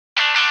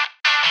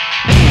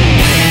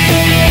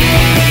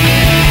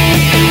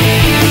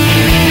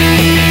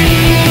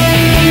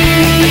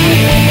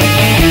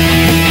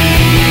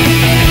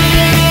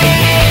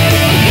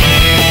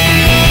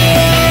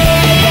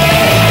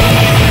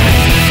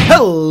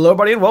Hello,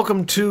 everybody, and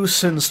welcome to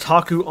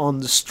Senstaku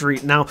on the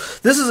Street. Now,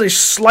 this is a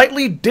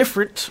slightly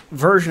different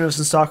version of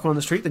Senstaku on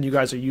the Street than you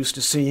guys are used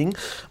to seeing,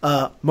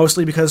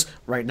 mostly because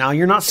right now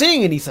you're not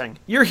seeing anything.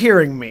 You're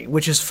hearing me,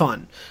 which is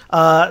fun.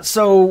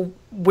 So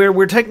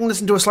we're taking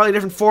this into a slightly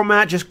different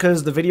format just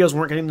because the videos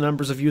weren't getting the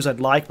numbers of views I'd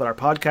like, but our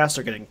podcasts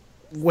are getting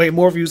way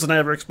more views than I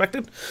ever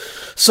expected.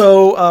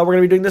 So we're going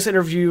to be doing this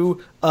interview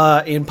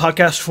in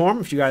podcast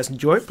form. If you guys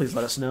enjoy it, please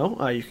let us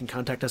know. You can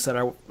contact us at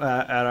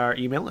our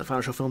email at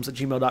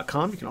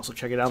financialfilms@gmail.com. You can also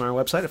check it out on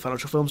our website at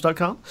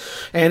financialfilms.com.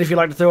 And if you'd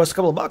like to throw us a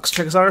couple of bucks,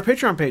 check us out on our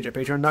Patreon page at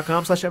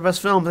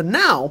patreon.com/fsfilms. And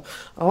now,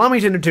 allow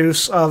me to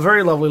introduce a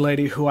very lovely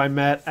lady who I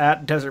met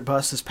at Desert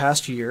Bus this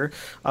past year.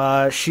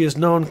 She is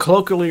known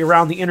colloquially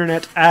around the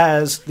internet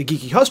as the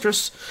Geeky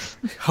Hostess.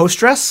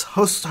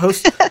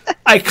 Host.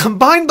 I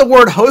combined the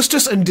word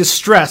hostess and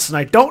distress, and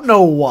I don't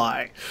know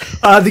why.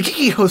 The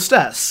Geeky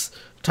Hostess,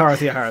 Tara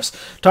Theoharis.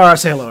 Tara,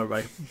 say hello,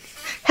 everybody.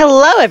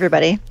 Hello,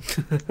 everybody.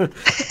 All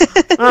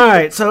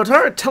right, so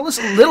Tara, tell us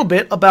a little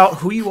bit about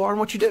who you are and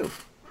what you do.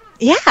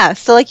 Yeah,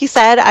 so like you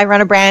said, I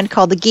run a brand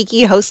called the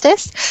Geeky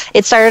Hostess.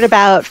 It started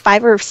about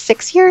 5 or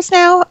 6 years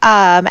now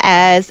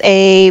as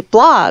a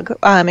blog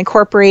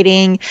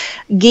incorporating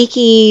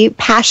geeky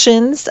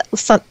passions,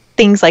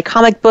 things like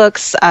comic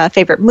books,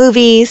 favorite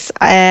movies,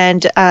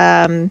 and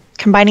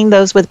combining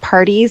those with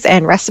parties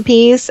and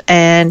recipes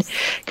and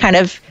kind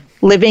of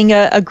living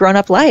a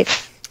grown-up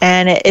life.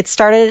 And it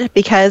started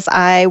because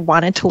I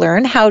wanted to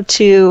learn how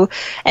to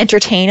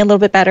entertain a little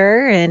bit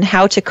better and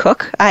how to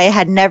cook. I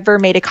had never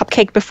made a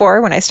cupcake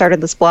before when I started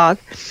this blog.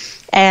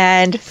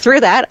 And through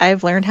that,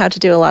 I've learned how to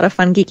do a lot of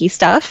fun geeky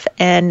stuff.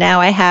 And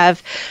now I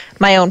have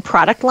my own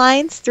product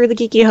lines through the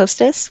Geeky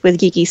Hostess with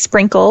Geeky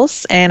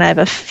Sprinkles. And I have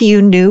a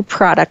few new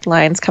product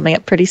lines coming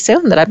up pretty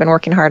soon that I've been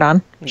working hard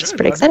on, which is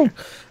pretty exciting.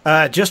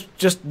 Just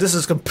this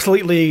is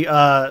completely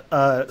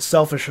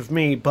selfish of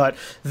me, but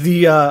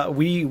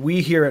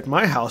we here at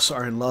my house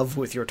are in love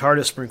with your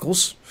TARDIS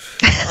sprinkles.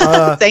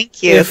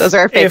 Thank you. Those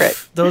are our favorite.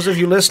 If those of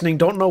you listening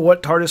don't know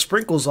what TARDIS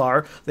sprinkles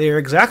are, they are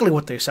exactly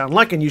what they sound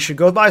like, and you should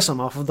go buy some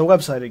off of the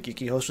website at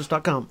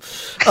geekyhostess.com.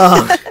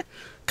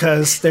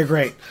 Because they're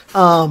great.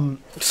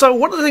 So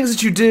one of the things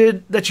that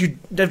you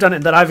have done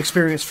and that I've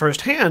experienced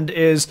firsthand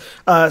is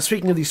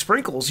speaking of these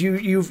sprinkles.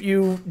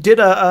 You did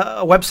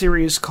a web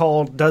series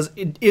called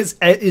 "Is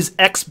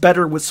X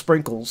Better with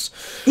Sprinkles?"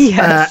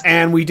 Yes.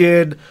 And we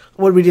did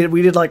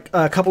like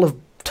a couple of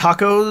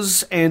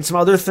tacos and some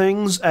other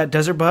things at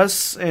Desert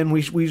Bus, and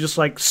we just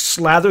like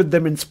slathered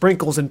them in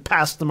sprinkles and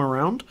passed them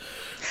around.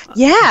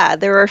 Yeah,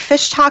 there were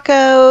fish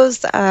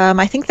tacos.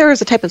 I think there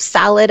was a type of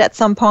salad at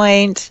some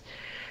point.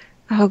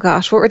 Oh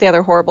gosh, what were the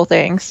other horrible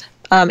things?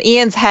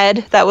 Ian's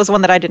head, that was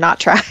one that I did not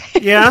try.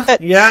 Yeah.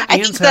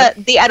 I think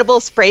the edible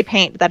spray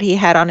paint that he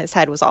had on his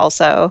head was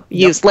also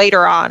used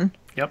later on.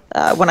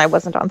 Yep. When I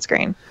wasn't on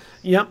screen.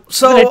 Yep.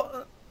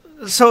 So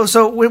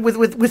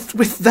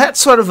with that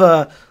sort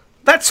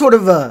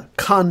of a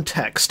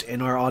context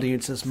in our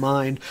audience's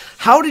mind,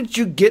 how did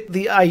you get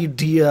the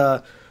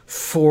idea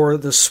for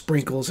the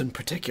sprinkles in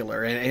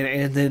particular,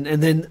 and then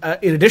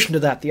in addition to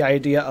that, the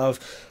idea of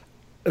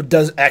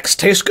does X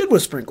taste good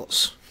with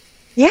sprinkles?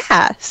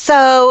 Yeah,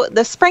 so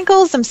the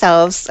sprinkles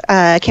themselves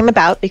came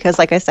about because,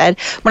 like I said,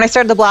 when I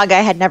started the blog,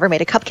 I had never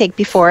made a cupcake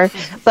before,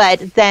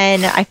 but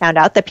then I found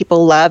out that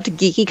people loved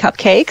geeky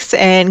cupcakes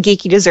and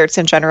geeky desserts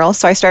in general,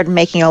 so I started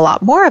making a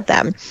lot more of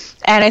them,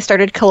 and I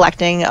started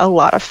collecting a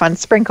lot of fun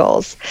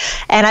sprinkles.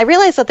 And I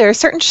realized that there are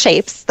certain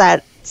shapes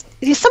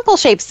these simple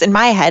shapes in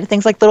my head,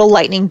 things like little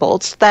lightning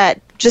bolts that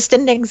just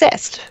didn't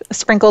exist.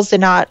 Sprinkles did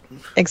not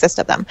exist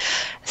of them.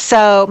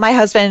 So my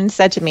husband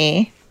said to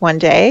me one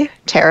day,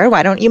 "Tara,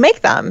 why don't you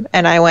make them?"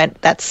 And I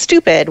went, "That's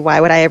stupid. Why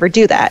would I ever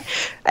do that?"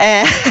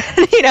 And,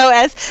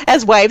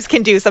 as wives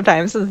can do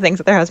sometimes, the things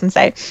that their husbands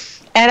say.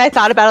 And I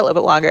thought about it a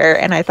little bit longer,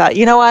 and I thought,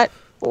 you know what?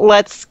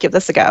 Let's give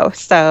this a go.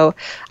 So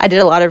I did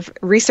a lot of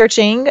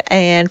researching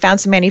and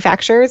found some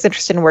manufacturers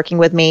interested in working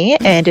with me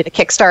and did a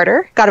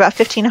Kickstarter. Got about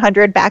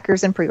 1,500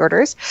 backers and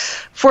pre-orders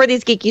for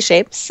these geeky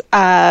shapes.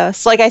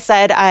 So like I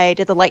said, I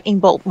did the lightning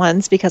bolt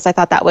ones because I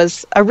thought that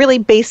was a really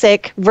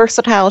basic,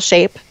 versatile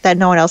shape that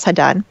no one else had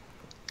done.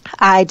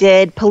 I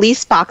did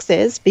police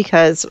boxes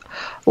because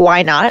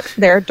why not?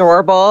 They're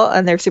adorable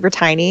and they're super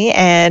tiny,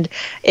 and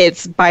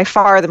it's by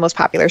far the most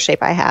popular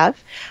shape I have.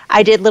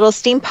 I did little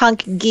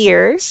steampunk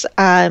gears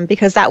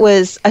because that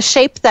was a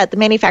shape that the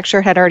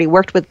manufacturer had already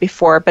worked with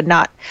before, but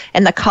not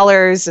in the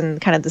colors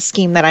and kind of the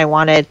scheme that I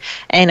wanted.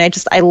 And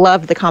I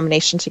loved the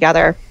combination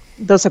together.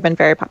 Those have been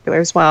very popular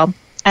as well.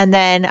 And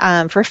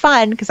then for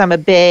fun, because I'm a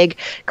big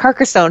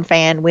Carcassonne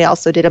fan, we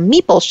also did a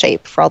meeple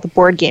shape for all the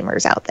board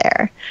gamers out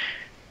there.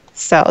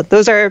 So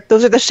those are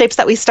the shapes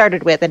that we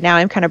started with, and now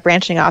I'm kind of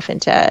branching off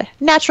into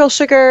natural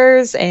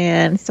sugars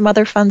and some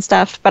other fun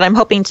stuff. But I'm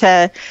hoping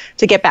to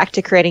get back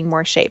to creating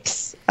more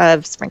shapes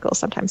of sprinkles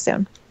sometime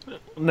soon.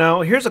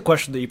 Now, here's a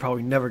question that you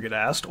probably never get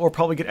asked, or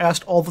probably get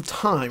asked all the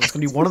time. It's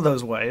going to be one of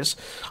those ways.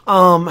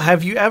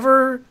 Have you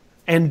ever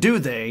and do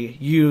they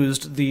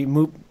used the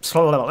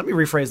let me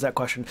rephrase that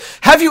question.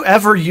 Have you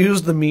ever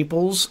used the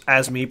meeples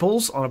as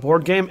meeples on a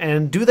board game,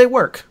 and do they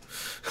work?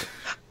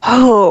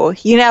 Oh,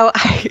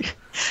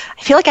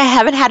 I feel like I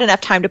haven't had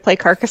enough time to play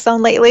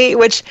Carcassonne lately,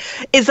 which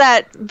is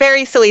that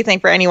very silly thing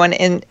for anyone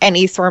in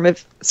any sort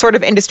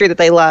of industry that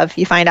they love.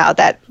 You find out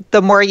that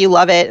the more you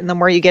love it and the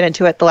more you get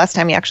into it, the less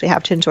time you actually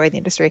have to enjoy the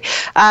industry.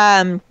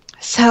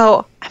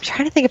 So I'm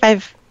trying to think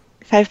if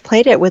I've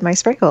played it with my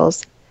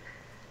sprinkles.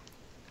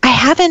 I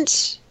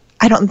haven't,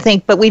 I don't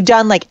think, but we've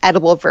done like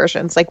edible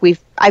versions. Like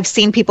I've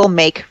seen people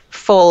make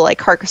full like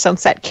Carcassonne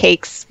set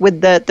cakes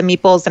with the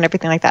meeples and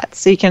everything like that.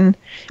 So you can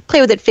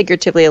play with it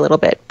figuratively a little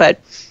bit, but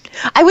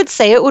I would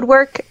say it would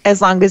work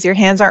as long as your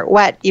hands aren't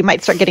wet. You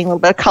might start getting a little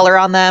bit of color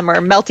on them or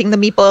melting the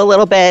meeple a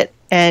little bit.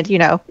 And,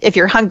 if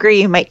you're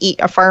hungry, you might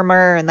eat a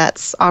farmer, and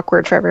that's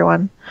awkward for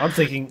everyone. I'm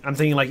thinking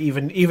like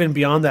even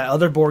beyond that,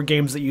 other board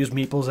games that use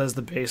meeples as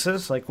the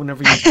basis, like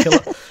whenever you kill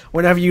it,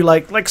 whenever you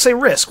like say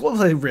Risk. We'll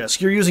say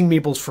Risk. You're using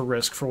meeples for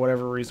Risk for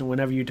whatever reason.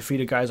 Whenever you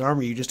defeat a guy's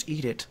army, you just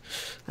eat it.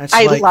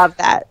 I love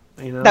that.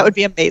 That would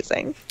be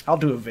amazing. I'll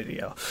do a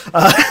video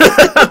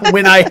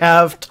when I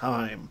have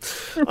time.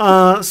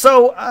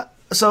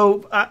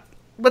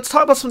 Let's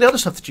talk about some of the other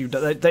stuff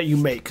that you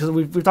make, because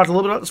we've talked a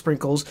little bit about the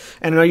sprinkles,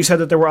 and I know you said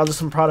that there were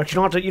some products.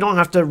 You don't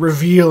have to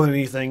reveal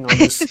anything on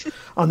this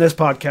on this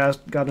podcast.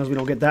 God knows we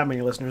don't get that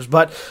many listeners,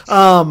 but what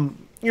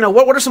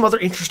are some other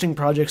interesting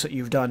projects that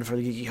you've done for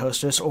the Geeky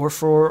Hostess or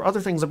for other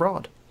things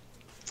abroad?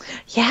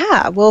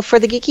 Yeah, well, for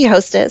the Geeky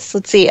Hostess,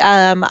 let's see.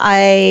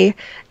 I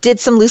did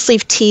some loose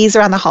leaf teas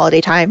around the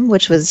holiday time,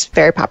 which was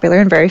very popular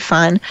and very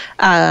fun.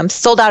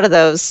 Sold out of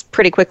those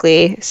pretty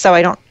quickly, so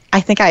I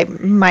think I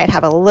might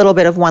have a little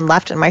bit of one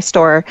left in my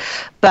store,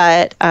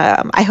 but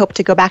I hope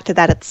to go back to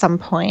that at some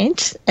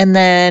point. And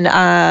then,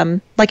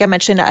 like I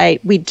mentioned,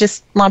 we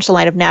just launched a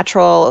line of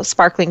natural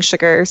sparkling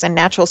sugars and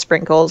natural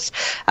sprinkles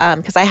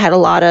because I had a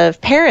lot of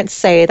parents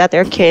say that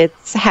their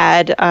kids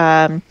had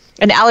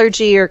an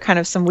allergy or kind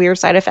of some weird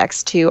side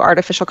effects to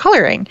artificial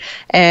coloring,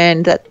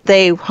 and that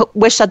they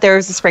wish that there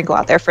was a sprinkle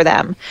out there for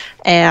them.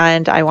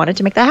 And I wanted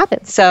to make that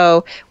happen.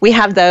 So we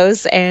have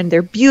those, and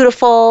they're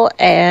beautiful,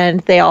 and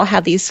they all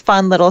have these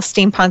fun little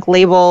steampunk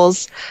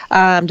labels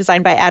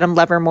designed by Adam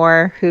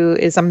Levermore, who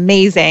is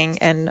amazing.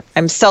 And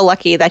I'm so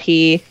lucky that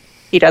he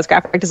does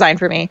graphic design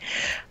for me.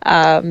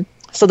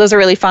 So those are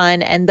really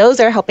fun, and those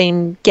are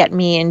helping get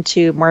me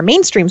into more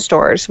mainstream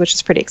stores, which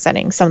is pretty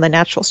exciting, some of the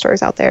natural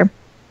stores out there.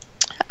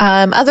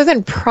 Other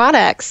than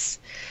products,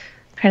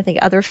 I'm trying to think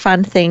other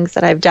fun things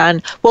that I've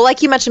done. Well,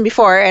 like you mentioned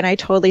before, and I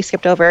totally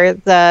skipped over,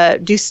 the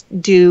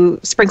do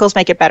sprinkles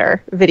make it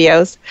better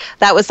videos.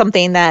 That was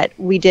something that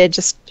we did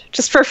just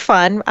for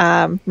fun.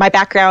 My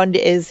background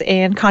is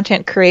in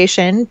content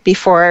creation.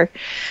 Before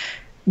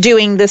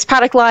doing this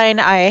product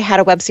line, I had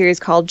a web series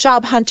called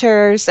Job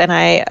Hunters, and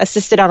I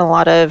assisted on a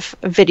lot of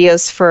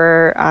videos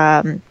for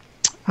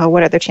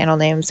what are their channel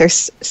names?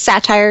 There's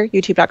Satire,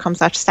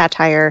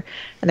 youtube.com/satire,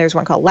 and there's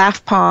one called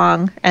Laugh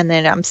Pong, and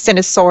then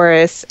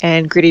Cinesaurus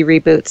and Gritty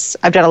Reboots.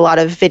 I've done a lot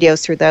of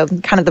videos through the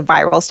kind of the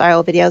viral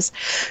style videos.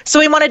 So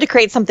we wanted to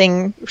create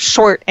something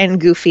short and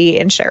goofy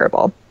and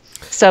shareable.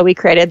 So we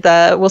created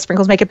the Will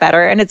Sprinkles Make It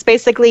Better, and it's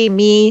basically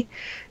me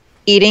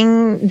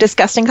eating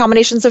disgusting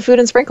combinations of food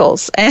and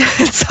sprinkles. And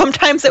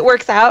sometimes it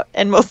works out,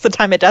 and most of the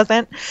time it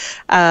doesn't.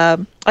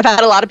 I've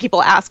had a lot of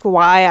people ask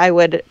why I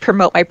would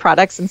promote my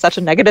products in such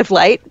a negative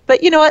light.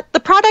 But you know what?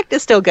 The product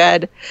is still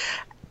good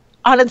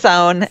on its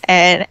own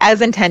and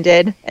as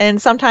intended.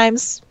 And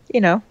sometimes,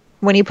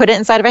 when you put it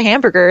inside of a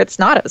hamburger, it's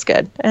not as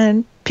good.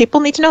 And people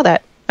need to know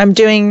that. I'm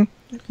doing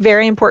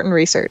very important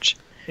research.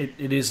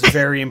 It is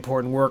very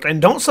important work.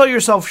 And don't sell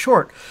yourself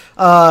short,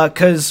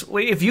 because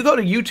if you go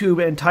to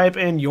YouTube and type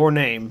in your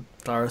name,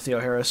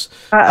 Theoharis,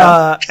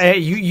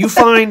 you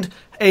find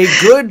a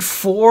good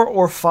 4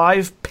 or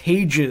 5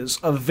 pages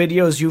of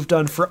videos you've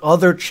done for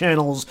other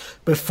channels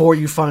before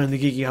you find the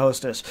Geeky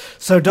Hostess.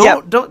 So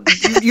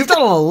you've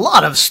done a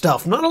lot of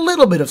stuff, not a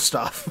little bit of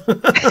stuff. Yeah,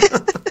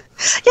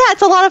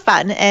 it's a lot of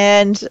fun.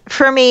 And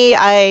for me,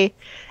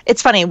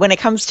 it's funny, when it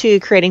comes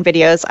to creating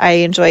videos, I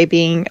enjoy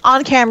being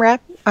on camera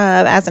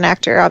as an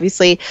actor,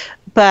 obviously,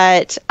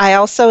 but I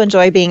also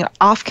enjoy being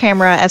off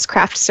camera as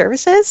craft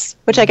services,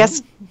 which I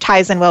guess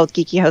ties in well with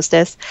Geeky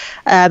Hostess.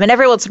 And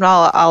every once in a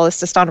while, I'll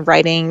assist on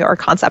writing or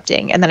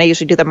concepting, and then I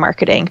usually do the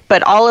marketing.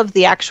 But all of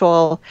the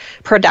actual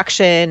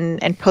production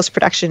and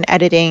post-production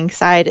editing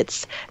side,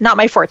 it's not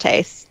my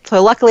forte.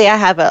 So luckily, I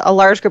have a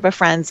large group of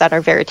friends that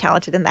are very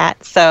talented in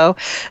that. So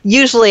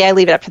usually I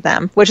leave it up to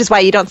them, which is why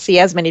you don't see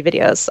as many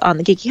videos on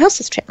the Geeky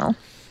Hostess channel.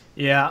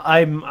 Yeah,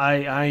 I'm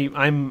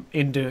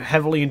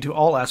heavily into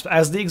all aspects.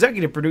 As the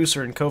executive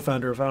producer and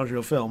co-founder of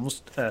Foundry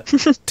Films,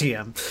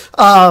 TM,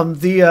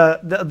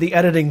 the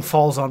editing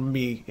falls on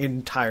me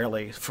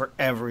entirely for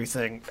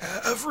everything.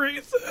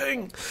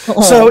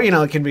 Oh. So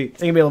it can be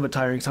a little bit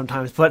tiring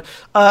sometimes. But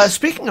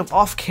speaking of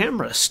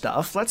off-camera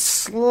stuff, let's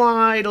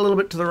slide a little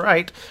bit to the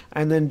right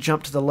and then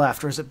jump to the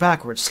left, or is it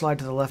backwards? Slide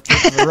to the left,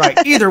 jump to the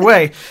right. Either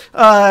way,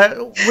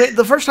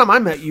 the first time I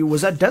met you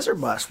was at Desert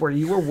Bus, where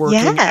you were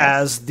working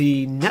as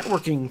the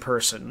networking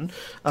person.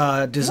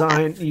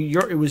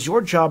 It was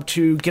your job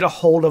to get a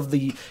hold of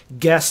the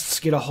guests,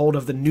 get a hold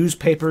of the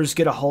newspapers,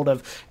 get a hold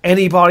of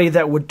anybody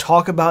that would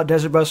talk about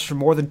Desert Bus for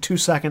more than 2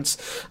 seconds,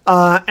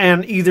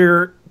 and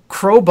either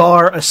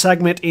crowbar a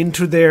segment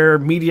into their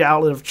media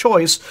outlet of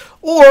choice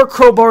or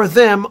crowbar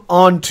them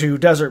onto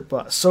Desert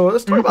Bus. So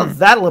let's talk about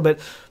that a little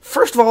bit.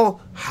 First of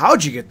all,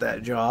 how'd you get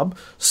that job?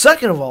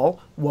 Second of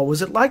all, what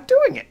was it like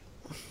doing it?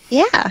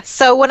 Yeah.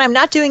 So when I'm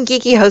not doing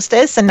geeky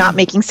hostess and not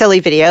making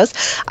silly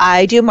videos,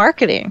 I do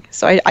marketing.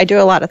 So I do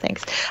a lot of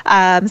things.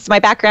 So my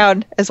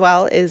background as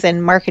well is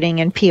in marketing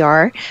and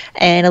PR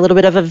and a little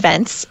bit of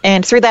events.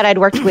 And through that, I'd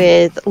worked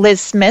with Liz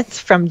Smith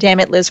from Damn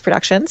It Liz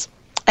Productions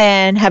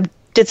and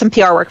did some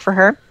PR work for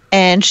her.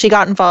 And she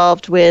got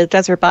involved with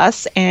Desert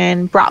Bus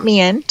and brought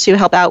me in to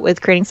help out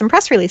with creating some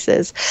press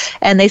releases.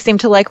 And they seemed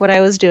to like what I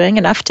was doing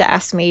enough to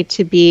ask me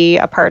to be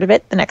a part of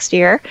it the next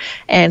year.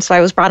 And so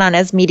I was brought on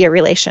as media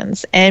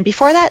relations. And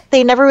before that,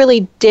 they never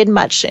really did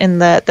much in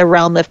the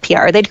realm of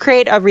PR. They'd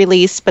create a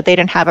release, but they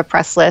didn't have a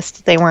press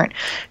list. They weren't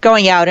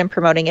going out and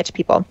promoting it to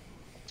people.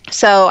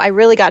 So I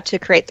really got to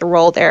create the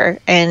role there,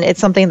 and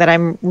it's something that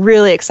I'm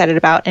really excited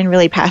about and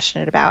really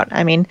passionate about.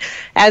 I mean,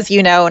 as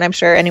you know, and I'm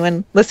sure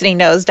anyone listening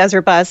knows,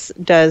 Desert Bus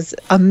does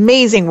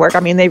amazing work.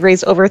 I mean, they've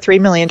raised over $3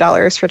 million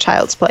for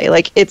Child's Play.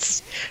 Like,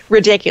 it's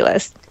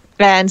ridiculous.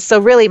 And so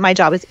really my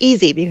job is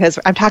easy because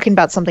I'm talking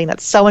about something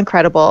that's so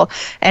incredible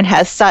and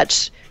has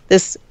such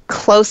this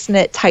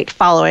close-knit, tight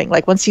following.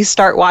 Like, once you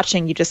start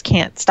watching, you just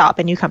can't stop,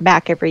 and you come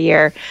back every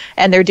year.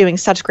 And they're doing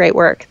such great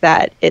work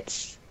that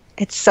it's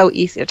so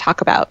easy to talk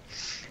about.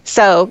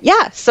 So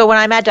yeah, so when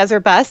I'm at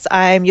Desert Bus,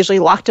 I'm usually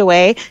locked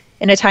away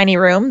in a tiny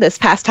room. This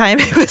past time,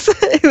 it was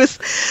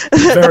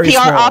the PR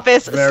small,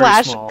 office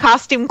 / small.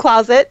 costume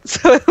closet.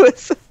 So it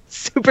was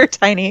super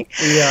tiny.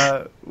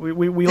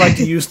 We like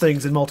to use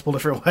things in multiple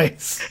different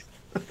ways.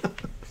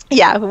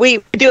 Yeah, we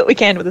do what we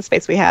can with the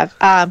space we have.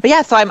 But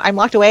yeah, so I'm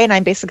locked away, and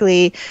I'm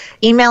basically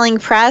emailing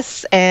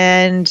press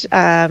and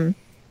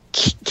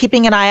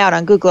keeping an eye out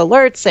on Google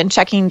Alerts and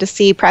checking to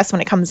see press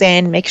when it comes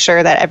in, make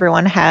sure that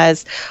everyone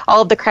has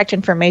all of the correct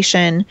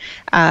information,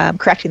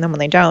 correcting them when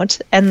they don't.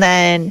 And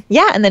then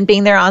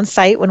being there on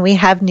site when we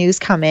have news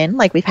come in,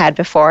 like we've had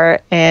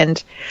before.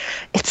 And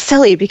it's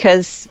silly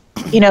because,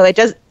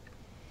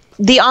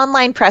 the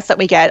online press that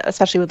we get,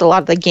 especially with a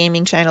lot of the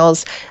gaming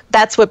channels,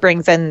 that's what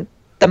brings in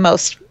the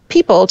most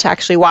people to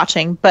actually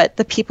watching. But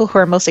the people who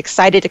are most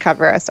excited to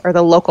cover us are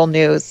the local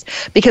news,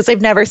 because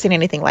they've never seen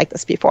anything like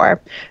this before.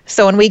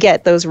 So when we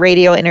get those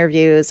radio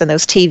interviews and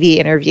those TV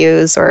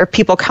interviews, or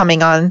people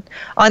coming on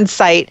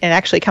site and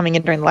actually coming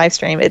in during the live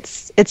stream,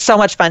 it's so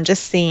much fun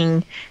just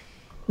seeing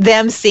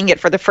them seeing it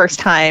for the first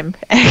time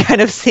and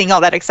kind of seeing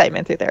all that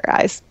excitement through their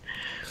eyes.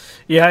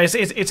 Yeah,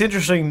 it's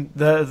interesting,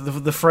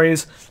 the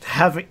phrase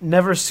 "having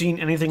never seen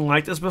anything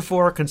like this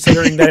before,"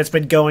 considering that it's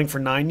been going for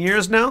 9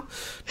 years now.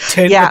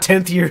 The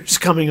 10th year's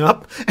coming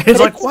up, and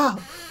it's like, wow,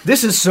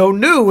 this is so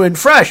new and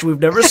fresh. We've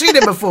never seen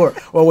it before.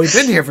 Well, we've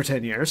been here for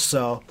 10 years,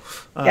 so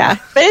yeah.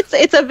 But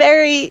it's a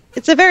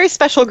very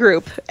special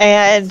group,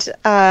 and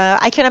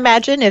I can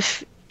imagine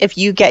if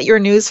you get your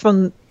news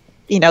from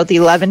the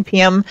 11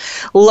 p.m.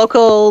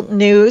 local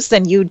news,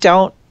 then you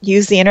don't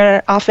use the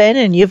internet often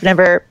and you've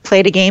never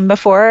played a game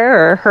before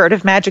or heard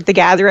of Magic the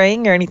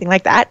Gathering or anything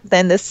like that,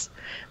 then this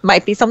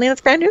might be something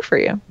that's brand new for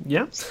you.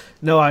 Yeah.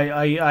 No,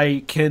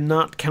 I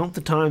cannot count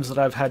the times that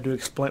I've had to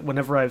explain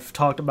whenever I've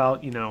talked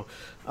about,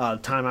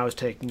 time I was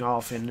taking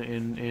off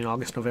in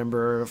August,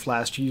 November of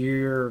last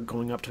year,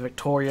 going up to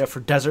Victoria for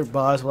Desert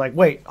Bus. We're like,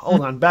 wait,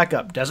 hold on, back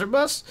up, Desert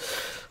Bus?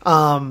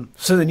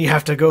 So then you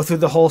have to go through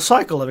the whole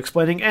cycle of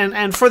explaining,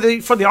 and for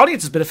the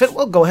audience's benefit,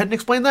 we'll go ahead and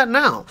explain that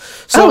now.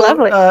 So,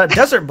 lovely.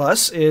 Desert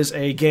Bus is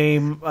a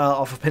game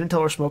off of Penn and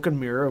Teller Smoke and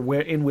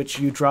Mirror, in which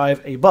you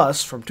drive a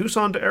bus from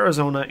Tucson to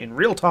Arizona in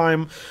real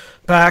time,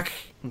 back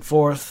and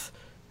forth,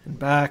 and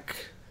back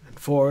and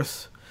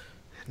forth,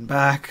 and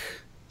back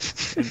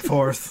and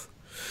forth.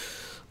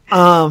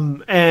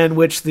 And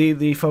which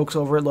the folks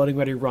over at Loading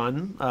Ready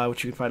Run,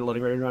 which you can find at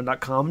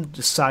loadingreadyrun.com,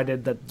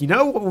 decided that,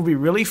 what would be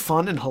really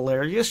fun and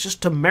hilarious,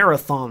 just to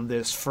marathon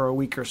this for a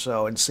week or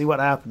so and see what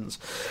happens.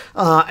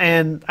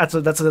 And that's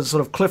a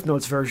sort of Cliff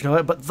Notes version of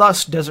it, but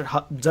thus Desert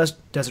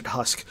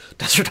Husk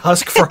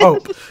for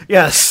Hope.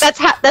 Yes.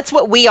 That's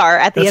what we are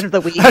at the end of the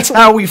week. That's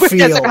how we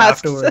feel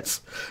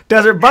afterwards.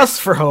 Desert Bus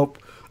for Hope.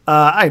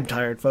 I'm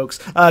tired, folks.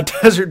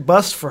 Desert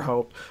Bus for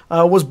Hope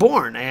was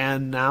born,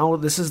 and now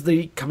this is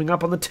coming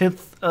up on the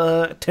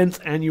 10th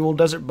annual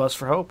Desert Bus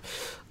for Hope.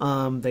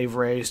 They've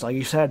raised, like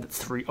you said,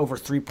 over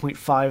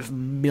 $3.5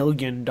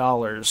 million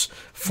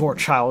for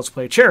Child's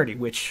Play charity,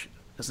 which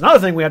is another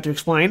thing we have to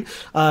explain.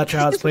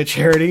 Child's Play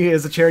charity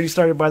is a charity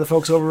started by the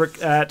folks over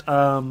at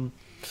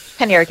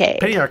Penny Arcade.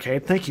 Penny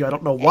Arcade, thank you. I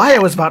don't know why I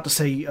was about to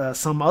say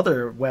some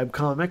other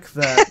webcomic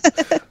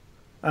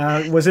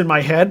that was in my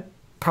head.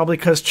 Probably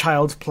because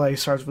Child's Play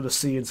starts with a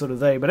C and so do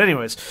they. But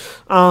anyways,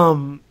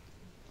 started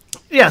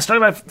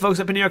by folks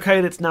at Penny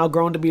Arcade. It's now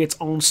grown to be its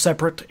own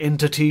separate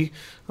entity.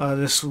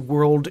 This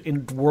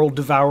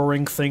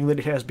world-devouring thing that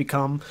it has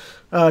become.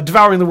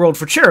 Devouring the world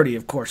for charity,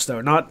 of course, though,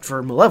 not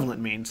for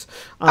malevolent means.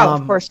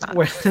 Of course not.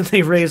 Where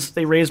they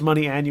raise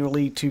money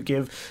annually to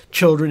give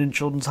children in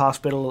children's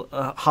hospitals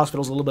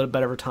a little bit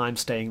better time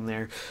staying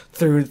there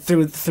through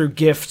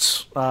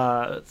gifts,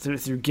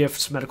 through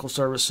gifts, medical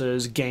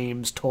services,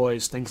 games,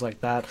 toys, things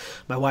like that.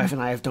 My wife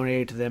and I have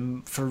donated to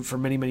them for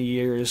many, many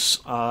years,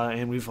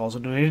 and we've also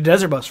donated to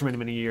Desert Bus for many,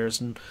 many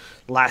years. And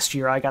last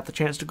year I got the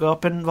chance to go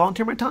up and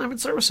volunteer my time in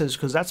services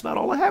because that's about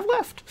all I have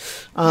left.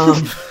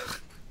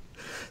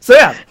 So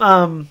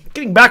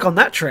getting back on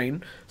that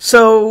train.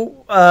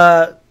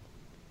 So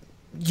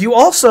you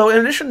also, in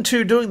addition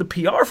to doing the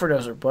PR for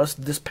Desert Bus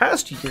this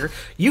past year,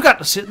 you got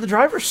to sit in the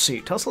driver's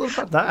seat. Tell us a little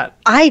about that.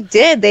 I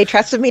did. They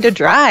trusted me to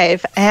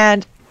drive,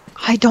 and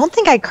I don't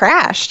think I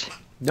crashed.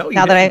 No, you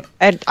now didn't.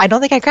 that I don't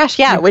think I crashed.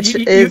 Yeah,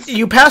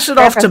 you passed it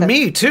off to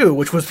me too,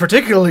 which was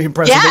particularly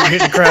impressive. Yeah. That you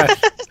didn't crash.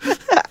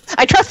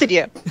 I trusted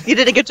you. You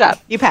did a good job.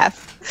 You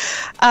passed.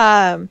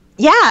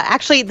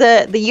 Actually,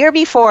 the year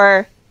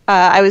before.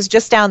 I was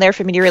just down there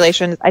for media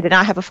relations. I did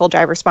not have a full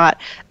driver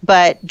spot,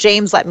 but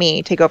James let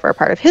me take over a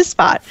part of his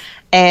spot.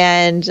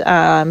 And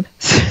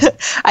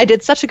I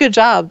did such a good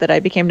job that I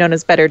became known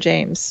as Better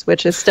James,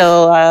 which is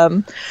still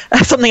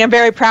something I'm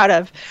very proud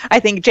of. I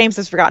think James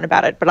has forgotten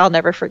about it, but I'll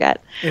never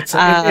forget. It's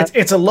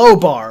a low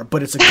bar,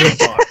 but it's a good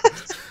bar.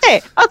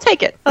 Hey, I'll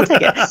take it.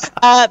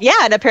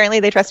 And apparently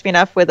they trust me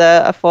enough with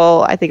a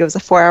full, I think it was a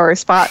 4-hour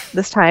spot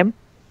this time.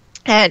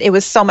 And it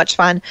was so much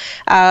fun.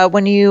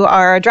 When you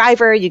are a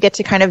driver, you get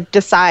to kind of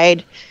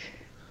decide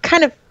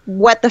kind of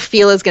what the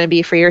feel is going to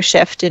be for your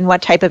shift and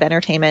what type of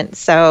entertainment.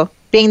 So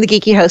being the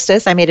geeky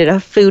hostess, I made it a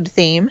food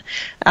theme.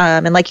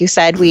 And like you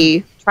said,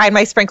 we tried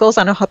my sprinkles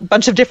on a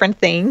bunch of different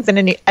things,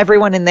 and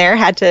everyone in there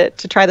had to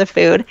try the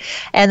food.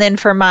 And then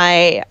for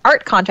my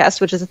art contest,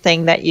 which is a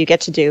thing that you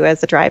get to do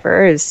as a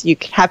driver, is you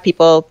have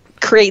people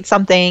create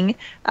something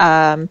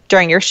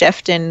during your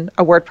shift and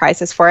award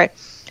prizes for it.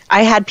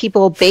 I had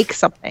people bake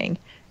something,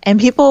 and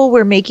people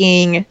were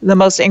making the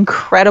most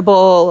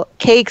incredible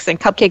cakes and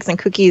cupcakes and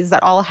cookies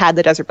that all had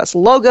the Desert Bus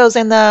logos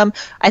in them.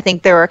 I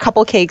think there were a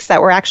couple cakes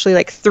that were actually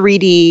like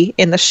 3D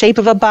in the shape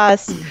of a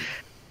bus.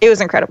 It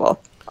was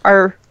incredible.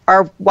 Our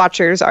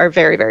watchers are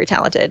very, very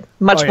talented,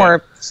 much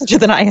more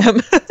than I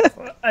am.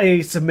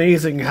 It's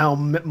amazing how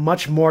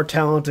much more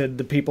talented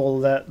the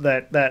people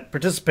that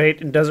participate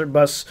in Desert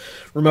Bus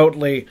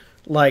remotely,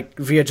 like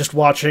via just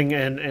watching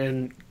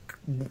and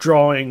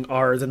drawing,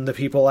 are than the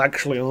people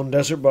actually on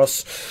Desert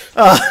Bus.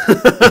 And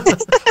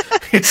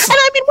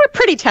I mean, we're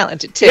pretty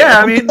talented too. Yeah,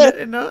 I mean,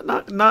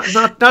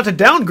 not to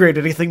downgrade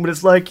anything, but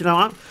it's like,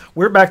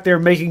 we're back there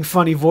making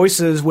funny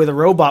voices with a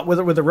robot, with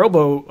a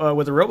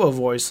robo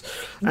voice,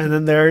 and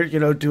then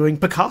they're doing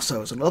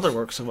Picassos and other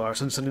works of art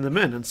and sending them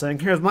in and saying,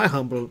 "Here's my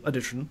humble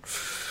edition."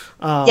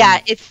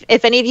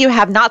 If any of you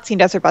have not seen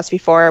Desert Bus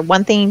before,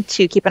 one thing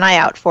to keep an eye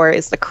out for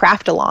is the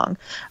craft along,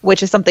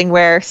 which is something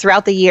where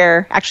throughout the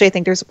year, actually I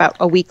think there's about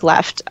a week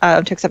left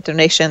to accept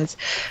donations,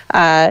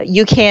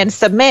 you can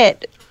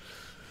submit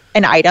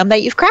an item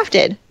that you've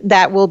crafted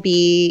that will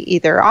be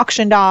either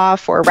auctioned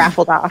off or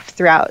raffled off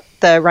throughout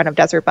the run of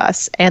Desert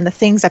Bus. And the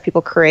things that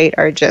people create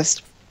are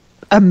just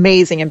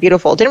amazing and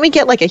beautiful. Didn't we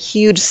get like a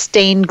huge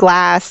stained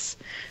glass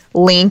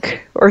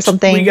link or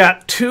something? We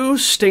got 2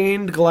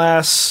 stained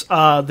glass. We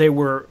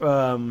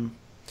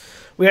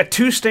got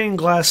 2 stained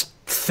glass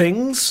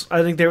things.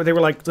 I think they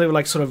were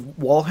like sort of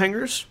wall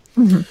hangers.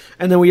 Mm-hmm.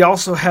 And then we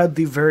also had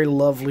the very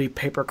lovely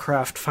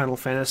papercraft Final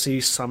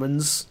Fantasy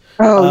summons.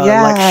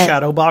 Like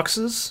shadow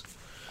boxes.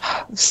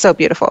 So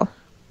beautiful.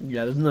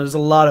 Yeah, there's a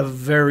lot of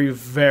very,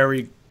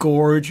 very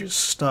gorgeous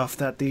stuff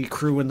that the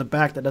crew in the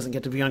back that doesn't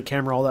get to be on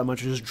camera all that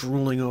much is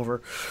drooling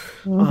over.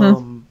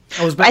 Mm-hmm.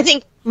 I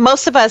think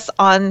most of us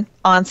on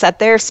set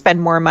there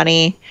spend more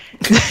money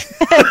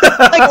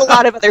like a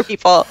lot of other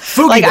people.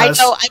 Fugi does.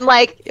 I know, I'm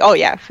like, oh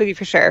yeah, Fugi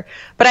for sure.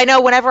 But I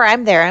know whenever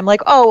I'm there, I'm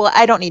like, oh, well,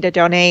 I don't need to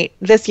donate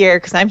this year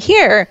because I'm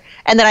here.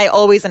 And then I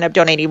always end up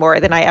donating more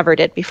than I ever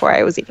did before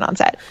I was even on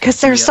set.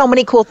 Because there's so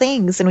many cool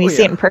things, and when you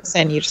see it in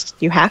person,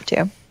 you have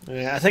to.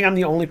 Yeah, I think I'm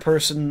the only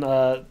person.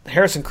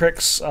 Harrison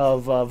Cricks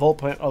of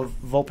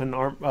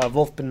Volpin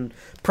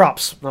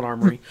Props, not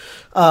Armory,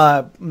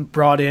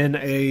 brought in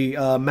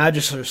a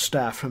Magister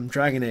staff from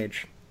Dragon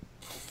Age,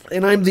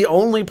 and I'm the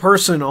only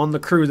person on the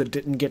crew that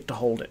didn't get to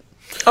hold it.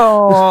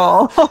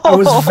 Oh, I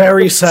was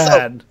very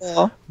sad. So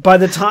cool. By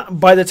the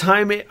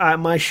time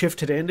my shift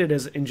had ended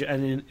as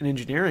in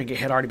engineering, it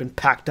had already been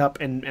packed up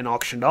and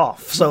auctioned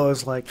off. So I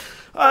was like,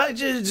 I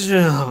did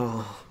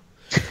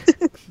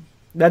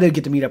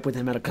get to meet up with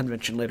him at a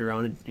convention later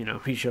on,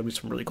 and he showed me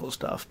some really cool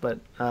stuff. But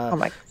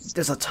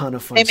there's a ton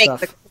of fun stuff. They make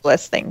the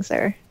coolest things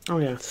there. Oh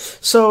yeah.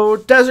 So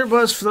Desert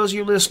Bus, for those of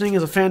you listening,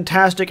 is a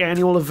fantastic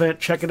annual event.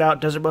 Check it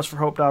out,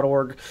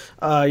 desertbusforhope.org.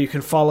 You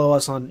can follow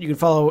us you can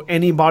follow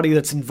anybody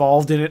that's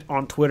involved in it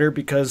on Twitter,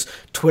 because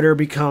Twitter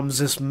becomes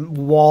this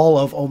wall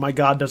of, oh my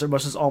god, Desert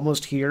Bus is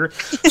almost here.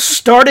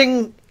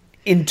 Starting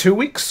in 2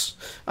 weeks.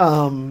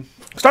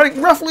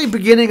 Starting roughly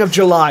beginning of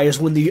July is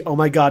when the "Oh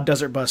my God,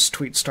 Desert Bus"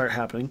 tweets start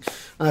happening,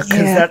 because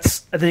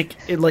that's, I think,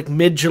 in like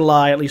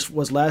mid-July, at least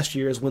was last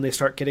year, is when they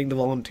start getting the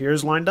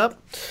volunteers lined up.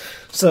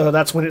 So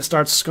that's when it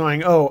starts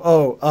going,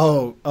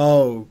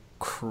 oh,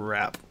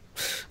 crap.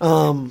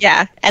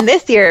 Yeah, and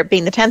this year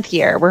being the 10th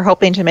year, we're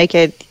hoping to make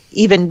it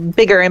even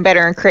bigger and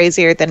better and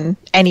crazier than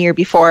any year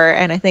before,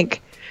 and I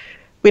think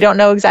we don't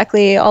know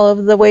exactly all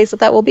of the ways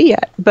that will be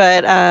yet,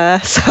 but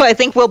so I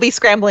think we'll be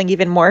scrambling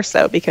even more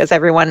so, because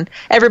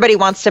everybody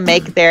wants to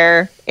make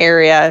their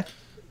area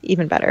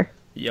even better.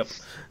 Yep.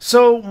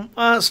 So,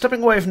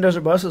 stepping away from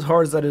Desert Bus, as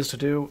hard as that is to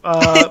do,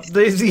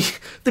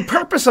 the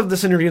purpose of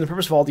this interview, and the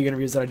purpose of all the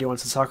interviews that I do on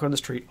Senstaku on the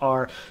Street,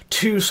 are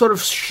to sort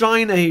of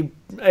shine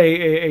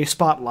a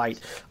spotlight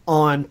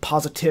on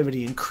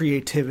positivity and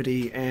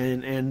creativity,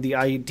 and the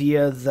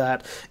idea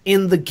that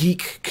in the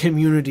geek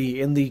community,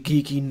 in the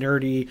geeky,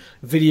 nerdy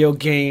video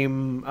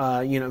game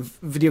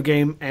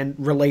and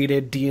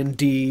related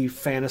D&D,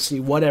 fantasy,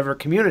 whatever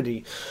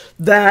community,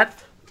 that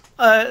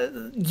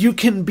you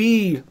can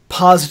be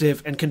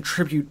positive and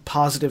contribute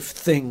positive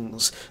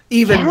things,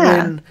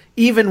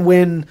 even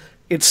when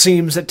it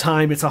seems at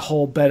times it's a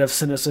whole bed of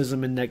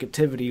cynicism and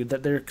negativity.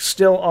 That there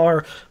still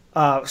are,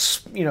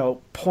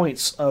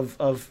 points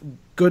of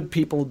good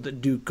people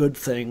that do good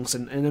things,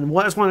 and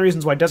that's one of the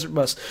reasons why Desert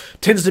Bus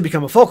tends to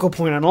become a focal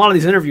point on a lot of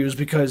these interviews,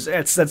 because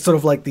that's sort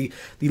of like the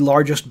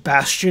largest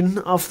bastion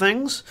of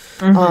things.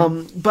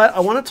 Mm-hmm. But I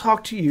want to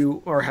talk to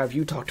you, or have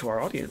you talk to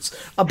our audience,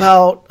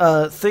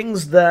 about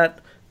things that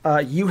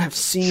you have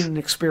seen and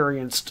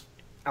experienced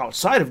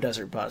outside of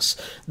Desert Bus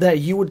that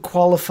you would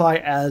qualify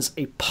as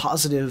a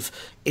positive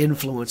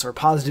influence or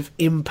positive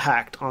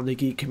impact on the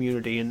geek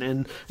community,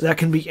 and that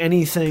can be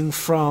anything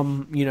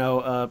from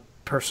a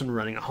person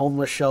running a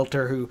homeless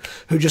shelter who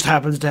just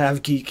happens to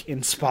have geek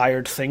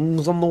inspired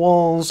things on the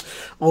walls,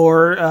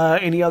 or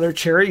any other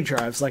charity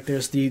drives. Like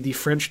there's the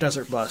French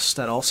Desert Bus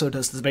that also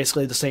does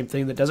basically the same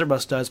thing that Desert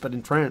Bus does, but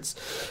in France.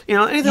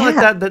 Anything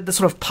like that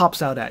sort of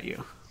pops out at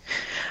you.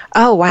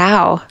 Oh,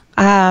 wow.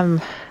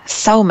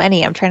 So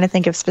many. I'm trying to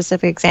think of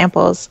specific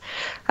examples.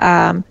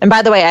 And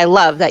by the way, I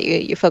love that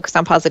you focus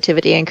on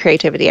positivity and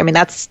creativity. I mean,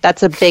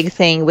 that's a big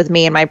thing with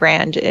me and my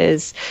brand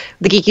is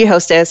the Geeky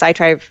Hostess. I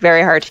try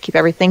very hard to keep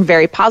everything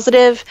very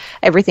positive,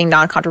 everything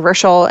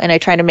non-controversial, and I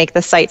try to make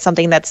the site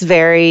something that's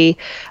very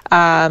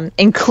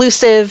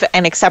inclusive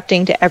and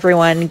accepting to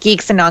everyone,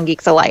 geeks and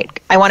non-geeks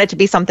alike. I want it to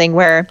be something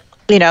where,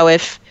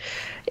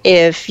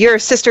 if your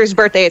sister's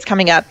birthday is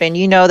coming up and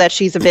you know that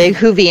she's a big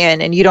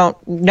Whovian and you don't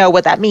know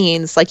what that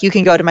means, like you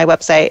can go to my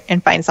website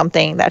and find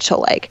something that she'll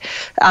like,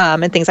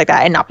 and things like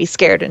that, and not be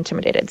scared or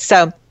intimidated.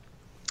 So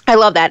I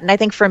love that. And I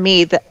think for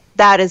me,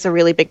 that is a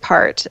really big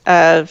part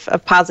of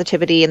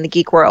positivity in the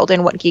geek world,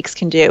 and what geeks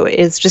can do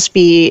is just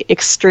be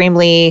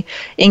extremely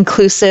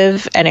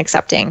inclusive and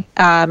accepting.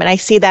 And I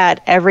see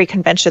that every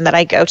convention that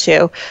I go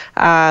to.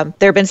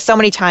 There have been so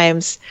many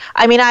times.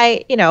 I mean,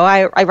 I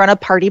run a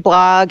party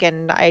blog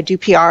and I do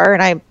PR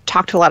and I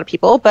talk to a lot of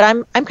people, but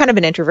I'm kind of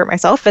an introvert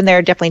myself. And there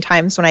are definitely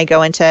times when I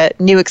go into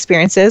new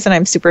experiences and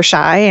I'm super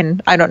shy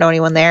and I don't know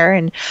anyone there.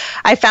 And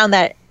I found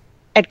that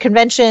at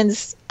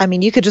conventions, I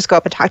mean, you could just go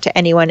up and talk to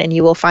anyone and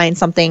you will find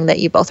something that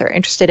you both are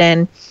interested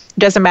in. It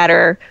doesn't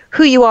matter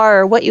who you are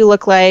or what you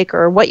look like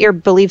or what your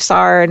beliefs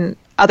are and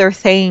other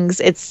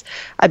things.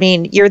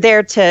 You're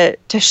there to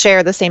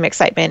share the same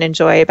excitement and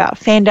joy about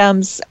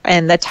fandoms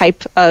and the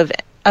type of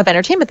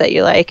entertainment that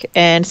you like.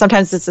 And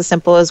sometimes it's as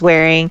simple as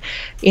wearing,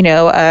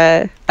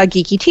 a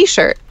geeky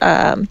t-shirt.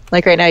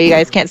 Like right now, you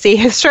guys can't see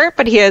his shirt,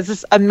 but he has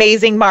this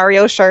amazing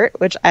Mario shirt,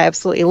 which I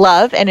absolutely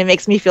love. And it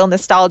makes me feel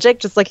nostalgic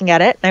just looking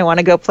at it. And I want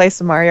to go play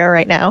some Mario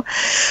right now.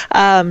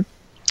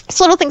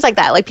 So little things like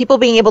that, like people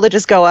being able to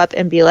just go up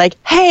and be like,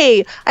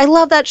 hey, I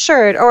love that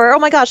shirt, or, oh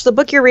my gosh, the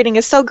book you're reading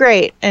is so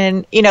great.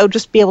 And,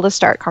 just be able to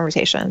start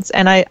conversations.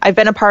 And I've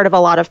been a part of a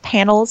lot of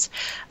panels.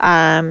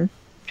 Trying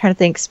to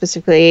think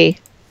specifically,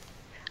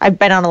 I've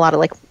been on a lot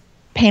of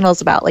panels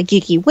about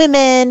geeky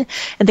women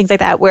and things like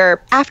that, where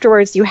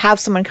afterwards you have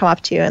someone come up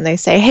to you and they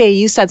say, hey,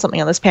 you said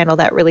something on this panel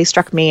that really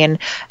struck me, and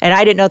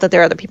I didn't know that there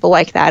are other people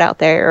like that out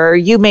there, or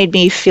you made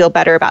me feel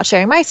better about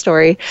sharing my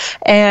story.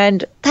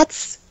 And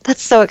that's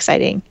so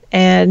exciting.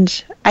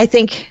 And I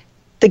think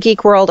the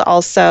geek world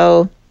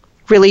also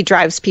really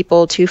drives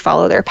people to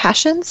follow their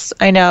passions.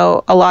 I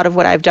know a lot of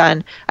what I've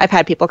done, I've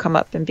had people come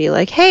up and be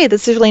like, hey,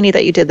 this is really neat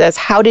that you did this.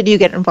 How did you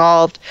get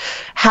involved?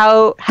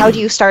 How do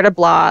you start a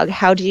blog?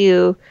 How do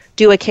you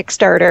do a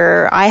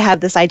Kickstarter? I have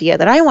this idea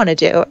that I want to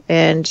do.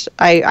 And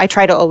I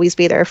try to always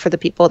be there for the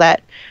people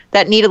that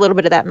need a little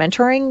bit of that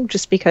mentoring,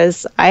 just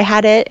because I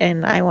had it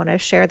and I want to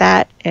share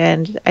that.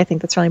 And I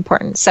think that's really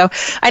important. So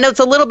I know it's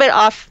a little bit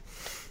off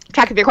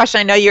track of your question.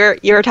 I know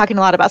you're talking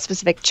a lot about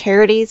specific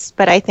charities,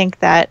 but I think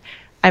that,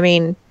 I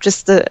mean,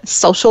 just the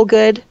social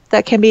good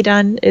that can be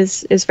done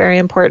is very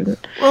important.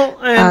 Well,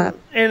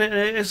 and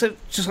it's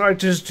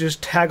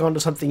just tag on to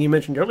something you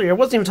mentioned earlier. I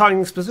wasn't even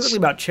talking specifically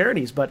about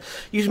charities, but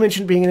you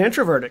mentioned being an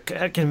introvert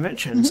at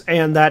conventions,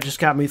 and that just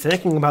got me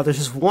thinking about there's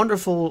this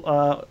wonderful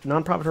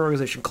nonprofit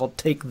organization called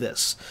Take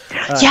This,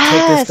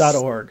 Yes!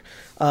 TakeThis.org.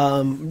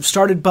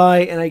 Started by,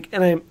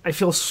 and I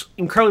feel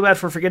incredibly bad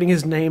for forgetting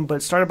his name,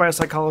 but started by a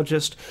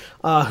psychologist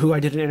who I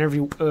did an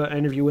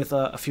interview with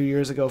a few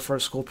years ago for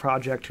a school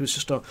project, who's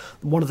just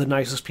one of the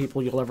nicest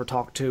people you'll ever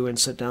talk to and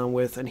sit down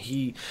with, and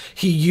he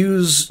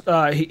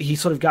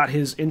sort of got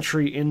his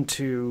entry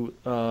into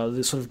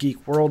this sort of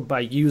geek world by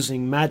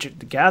using Magic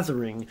the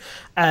Gathering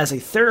as a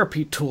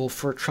therapy tool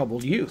for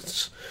troubled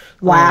youths.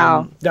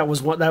 Wow. That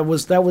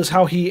was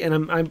how he,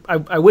 and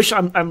I wish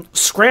I'm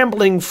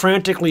scrambling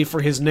frantically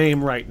for his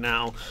name right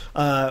now.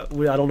 I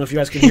don't know if you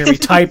guys can hear me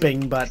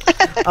typing, but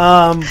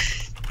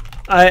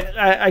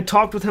I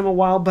talked with him a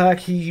while back.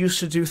 He used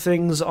to do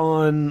things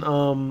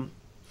on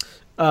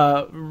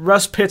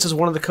Russ Pitts is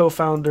one of the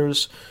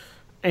co-founders,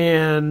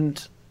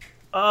 and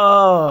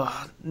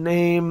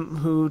name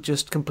who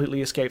just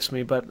completely escapes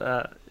me,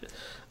 but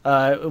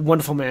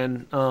wonderful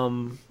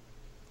man.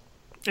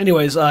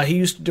 Anyways, he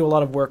used to do a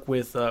lot of work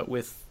with The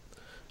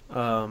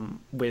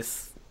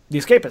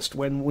Escapist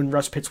when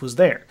Russ Pitts was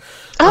there.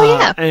 Oh,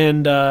 yeah.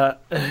 And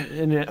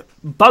it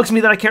bugs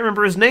me that I can't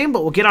remember his name,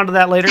 but we'll get onto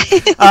that later.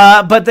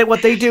 But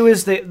what they do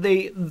is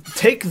they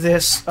take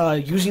this,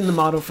 using the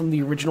motto from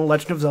the original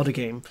Legend of Zelda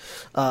game,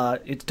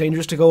 it's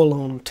dangerous to go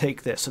alone,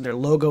 take this. And their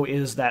logo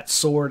is that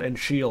sword and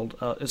shield.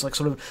 It's like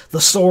sort of the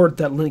sword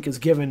that Link is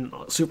given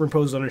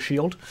superimposed on a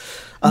shield.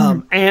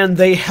 And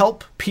they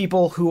help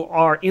people who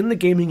are in the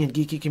gaming and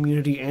geeky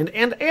community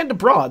and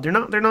abroad. They're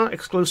not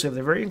exclusive.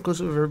 They're very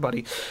inclusive of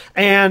everybody.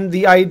 And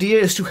the idea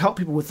is to help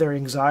people with their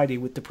anxiety,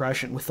 with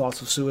depression, with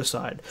thoughts of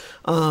suicide,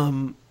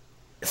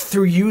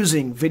 through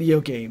using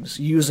video games,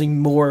 using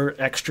more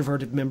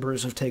extroverted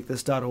members of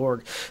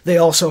TakeThis.org. They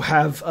also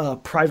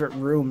have private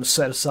rooms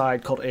set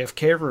aside called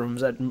AFK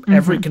rooms at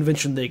every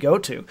convention they go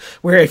to,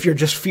 where if you're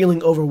just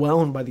feeling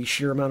overwhelmed by the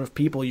sheer amount of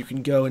people, you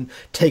can go and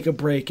take a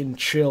break and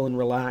chill and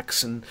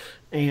relax and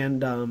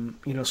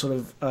sort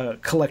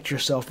of collect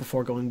yourself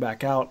before going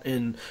back out.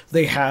 And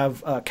they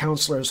have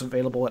counselors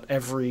available at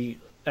every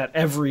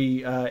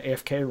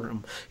AFK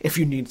room if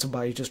you need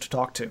somebody just to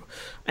talk to.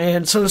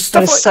 And so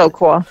stuff that is so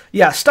cool.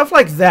 Yeah, stuff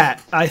like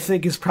that I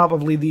think is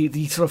probably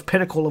the sort of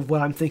pinnacle of what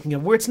I'm thinking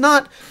of, where it's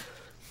not,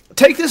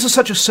 Take This is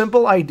such a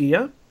simple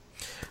idea.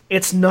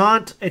 It's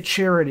not a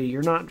charity.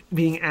 You're not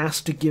being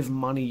asked to give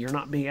money. You're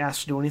not being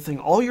asked to do anything.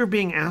 All you're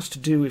being asked to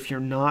do, if you're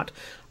not,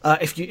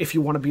 if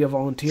you want to be a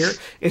volunteer,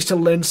 is to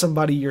lend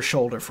somebody your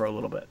shoulder for a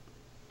little bit.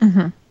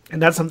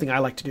 And that's something I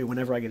like to do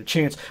whenever I get a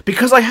chance,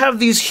 because I have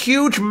these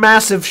huge,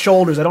 massive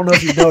shoulders. I don't know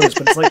if you've noticed,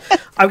 but it's like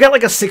I've got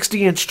like a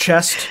 60-inch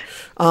chest.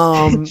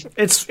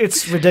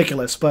 It's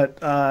ridiculous,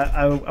 but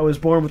I was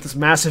born with this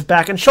massive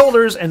back and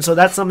shoulders, and so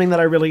that's something that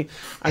I really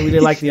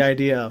like the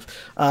idea of.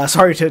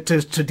 Sorry to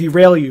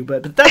derail you,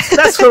 but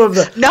that's sort of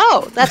the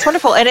No, that's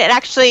wonderful, and it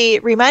actually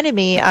reminded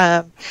me.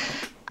 And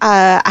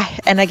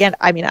again,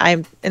 I mean,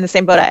 I'm in the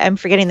same boat. I'm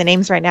forgetting the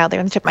names right now; they're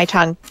on the tip of my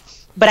tongue.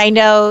 But I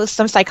know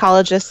some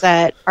psychologists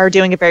that are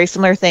doing a very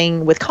similar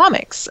thing with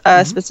comics,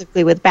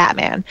 specifically with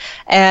Batman.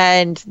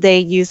 And they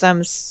use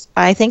them,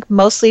 I think,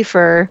 mostly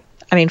for,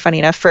 funny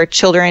enough, for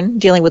children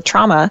dealing with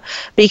trauma,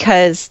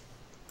 because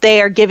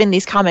they are given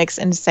these comics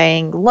and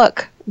saying,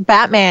 look,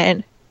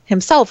 Batman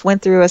himself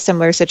went through a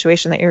similar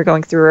situation that you're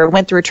going through, or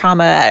went through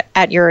trauma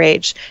at your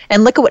age.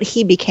 And look at what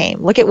he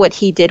became. Look at what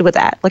he did with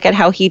that. Look at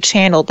how he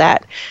channeled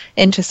that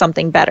into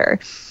something better.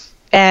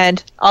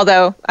 And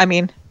although,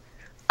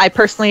 I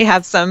personally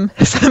have some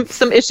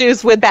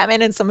issues with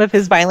Batman and some of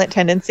his violent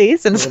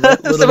tendencies and some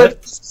of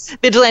his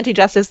vigilante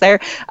justice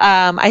there.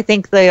 I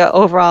think the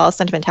overall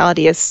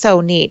sentimentality is so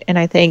neat, and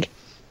I think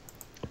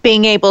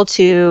being able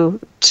to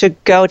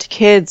go to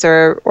kids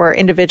or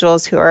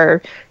individuals who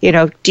are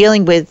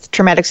dealing with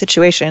traumatic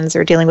situations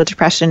or dealing with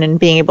depression, and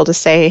being able to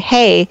say,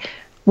 hey,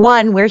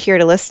 one, we're here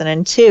to listen,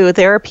 and two,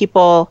 there are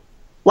people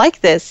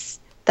like this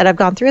that have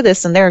gone through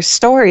this, and there are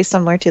stories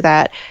similar to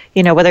that,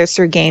 whether it's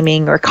through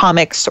gaming or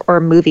comics or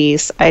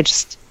movies. I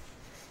think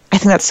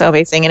that's so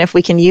amazing. And if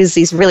we can use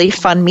these really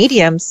fun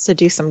mediums to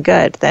do some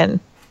good, then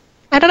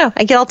I don't know,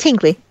 I get all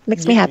tingly. It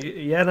makes me happy.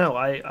 Yeah, no,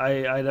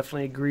 I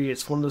definitely agree.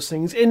 It's one of those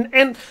things,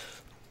 and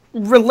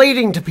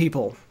relating to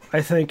people,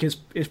 I think, is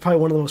probably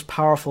one of the most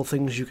powerful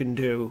things you can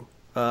do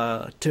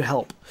to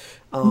help.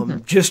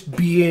 Just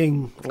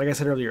being, like I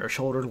said earlier, a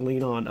shoulder to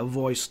lean on, a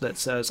voice that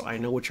says, I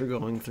know what you're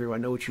going through, I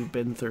know what you've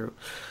been through.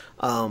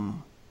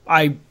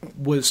 I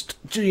was,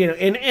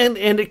 and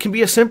it can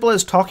be as simple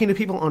as talking to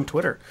people on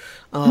Twitter.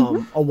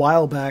 A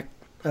while back,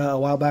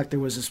 there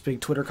was this big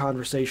Twitter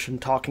conversation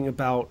talking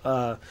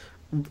about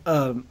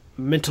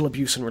mental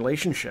abuse in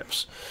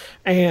relationships,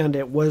 and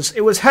it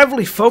was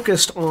heavily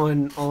focused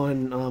on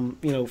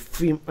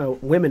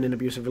women in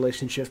abusive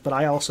relationships. But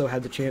I also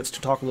had the chance to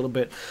talk a little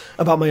bit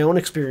about my own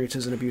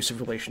experiences in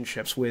abusive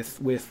relationships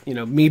with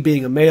me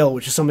being a male,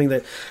 which is something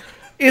that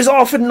is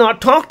often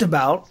not talked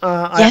about.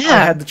 I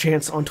had the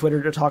chance on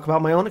Twitter to talk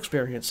about my own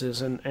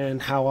experiences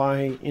and how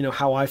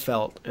I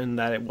felt, and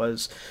that it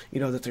was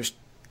that there's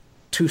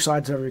two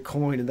sides of every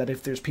coin, and that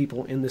if there's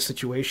people in this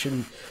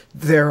situation,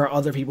 there are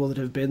other people that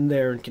have been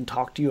there and can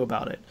talk to you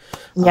about it.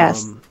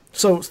 Yes.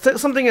 So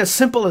something as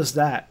simple as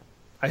that,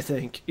 I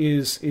think,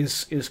 is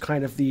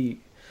kind of the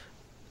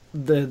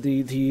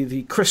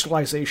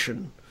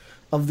crystallization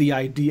of the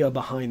idea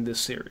behind this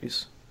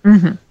series.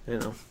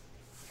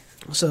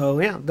 So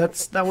yeah,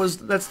 that's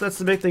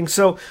the big thing.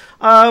 So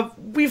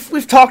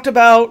we've talked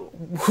about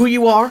who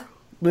you are.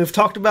 We've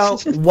talked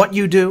about what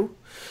you do.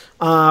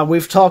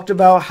 We've talked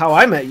about how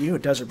I met you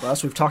at Desert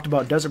Bus. We've talked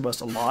about Desert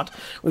Bus a lot.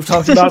 We've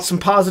talked about some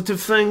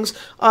positive things.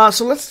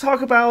 So let's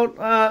talk about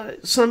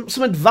some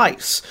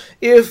advice.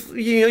 If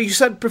you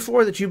said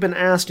before that you've been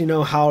asked,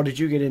 how did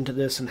you get into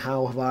this, and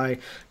how have I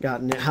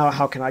gotten it?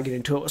 How can I get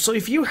into it? So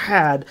if you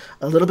had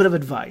a little bit of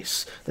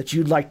advice that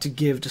you'd like to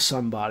give to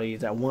somebody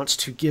that wants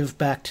to give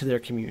back to their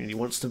community,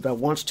 that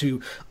wants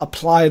to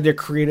apply their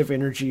creative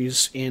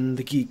energies in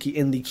the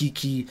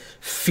geeky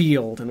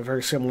field, in a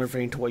very similar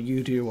vein to what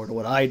you do or to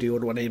what I do or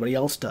to what anybody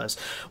else does,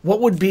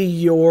 what would be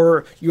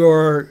your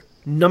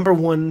number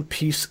one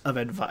piece of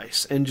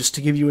advice? And just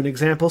to give you an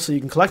example so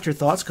you can collect your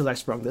thoughts, because I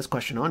sprung this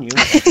question on you,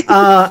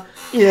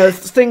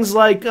 things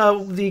like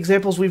the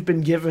examples we've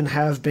been given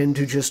have been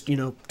to just,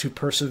 to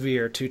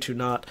persevere, to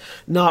not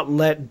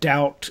let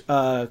doubt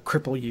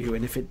cripple you,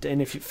 and if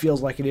it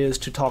feels like it is,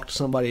 to talk to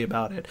somebody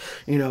about it,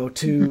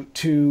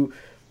 to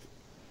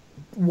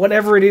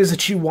whatever it is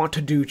that you want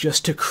to do,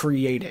 just to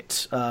create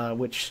it,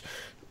 which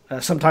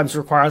sometimes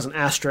requires an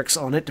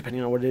asterisk on it,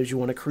 depending on what it is you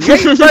want to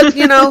create. But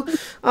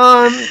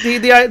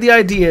the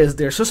idea is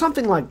there. So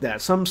something like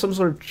that, some sort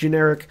of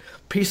generic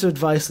piece of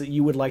advice that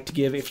you would like to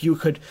give if you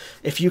could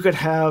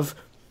have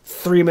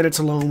 3 minutes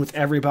alone with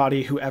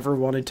everybody who ever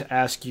wanted to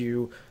ask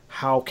you,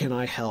 how can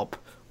I help?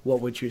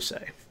 What would you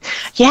say?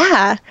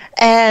 Yeah,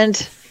 and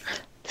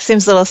it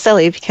seems a little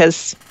silly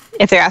because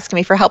if they're asking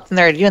me for help, then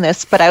they're doing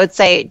this. But I would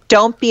say,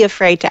 don't be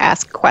afraid to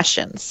ask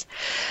questions.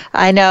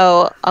 I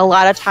know a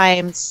lot of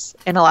times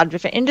in a lot of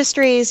different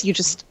industries, you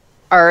just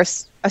are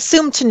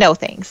assumed to know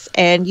things,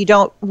 and you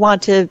don't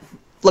want to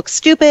look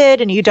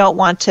stupid, and you don't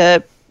want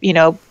to,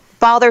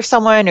 bother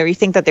someone, or you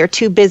think that they're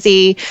too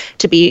busy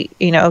to be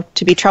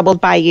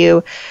troubled by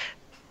you.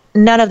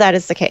 None of that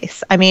is the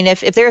case. I mean,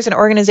 if there's an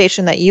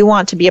organization that you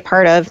want to be a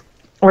part of,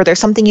 or there's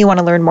something you want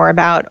to learn more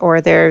about,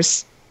 or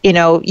there's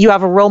you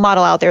have a role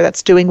model out there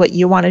that's doing what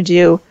you want to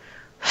do,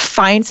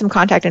 find some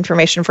contact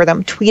information for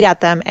them, tweet at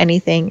them,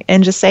 anything,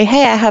 and just say,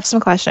 hey, I have some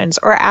questions,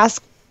 or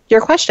ask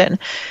your question.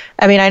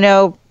 I mean, I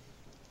know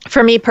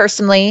for me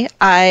personally,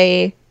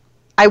 I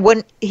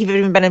wouldn't have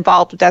even been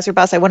involved with Desert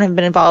Bus. I wouldn't have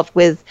been involved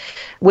with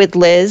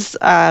Liz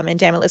and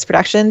Damn It Liz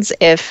Productions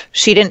if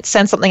she didn't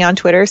send something on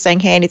Twitter saying,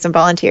 hey, I need some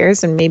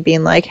volunteers, and me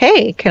being like,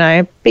 hey, can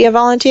I be a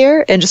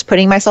volunteer? And just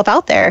putting myself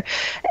out there.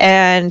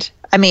 And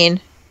I mean,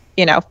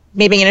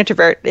 me being an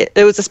introvert,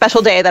 it was a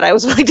special day that I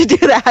was willing to do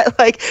that.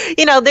 Like,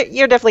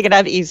 you're definitely going to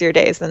have easier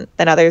days than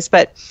others.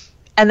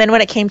 And then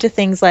when it came to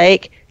things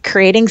like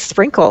creating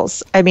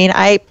sprinkles, I mean,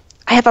 I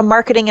have a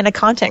marketing and a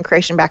content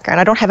creation background.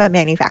 I don't have a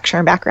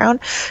manufacturing background.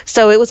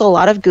 So it was a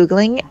lot of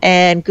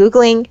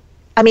Googling.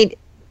 I mean,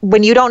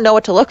 when you don't know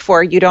what to look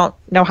for, you don't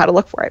know how to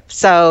look for it.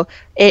 So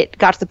it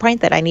got to the point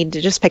that I needed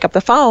to just pick up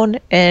the phone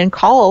and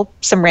call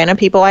some random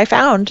people I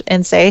found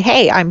and say,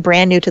 hey, I'm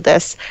brand new to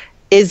this.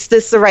 Is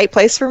this the right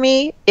place for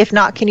me? If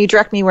not, can you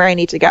direct me where I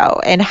need to go?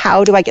 And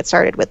how do I get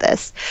started with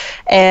this?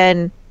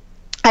 And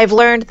I've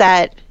learned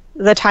that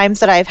the times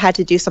that I've had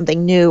to do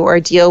something new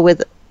or deal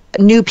with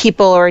new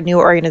people or a new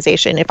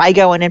organization, if I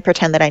go in and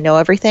pretend that I know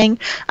everything,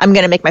 I'm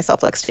going to make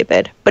myself look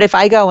stupid. But if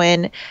I go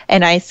in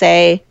and I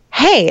say,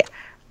 hey,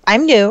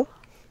 I'm new,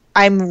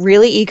 I'm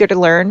really eager to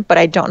learn, but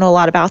I don't know a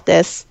lot about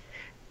this.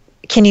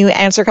 Can you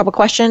answer a couple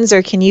questions,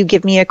 or can you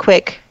give me a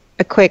quick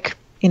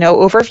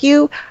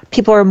overview?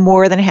 People are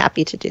more than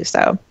happy to do so.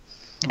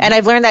 Mm-hmm. And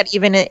I've learned that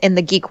even in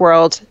the geek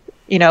world,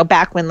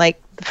 back when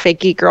like the fake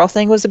geek girl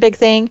thing was a big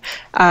thing,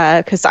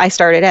 because I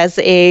started as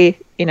a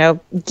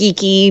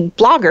geeky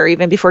blogger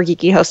even before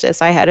Geeky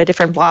Hostess. I had a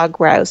different blog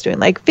where I was doing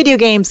like video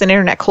games and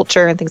internet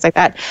culture and things like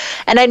that.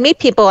 And I'd meet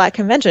people at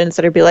conventions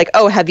that would be like,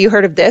 oh, have you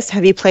heard of this?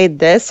 Have you played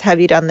this?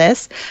 Have you done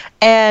this?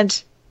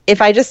 And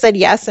if I just said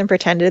yes and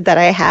pretended that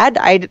I had,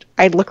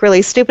 I'd look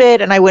really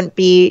stupid, and I wouldn't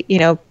be,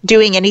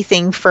 doing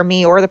anything for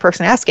me or the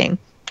person asking.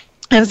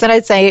 And then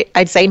I'd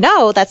say,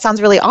 no, that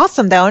sounds really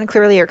awesome though, and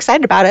clearly you're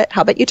excited about it.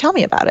 How about you tell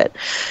me about it?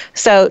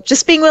 So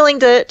just being willing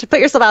to put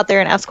yourself out there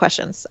and ask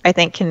questions, I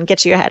think, can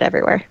get you ahead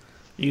everywhere.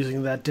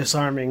 Using that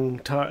disarming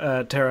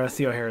Tara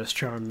Theoharis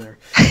charm there.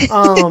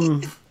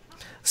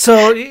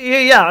 So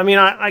yeah, I mean,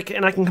 I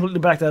can completely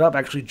back that up.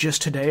 Actually,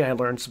 just today I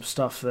learned some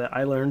stuff that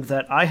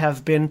I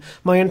have been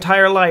my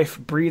entire life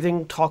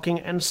breathing, talking,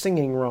 and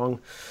singing wrong,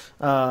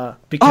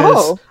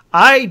 because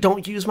I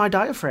don't use my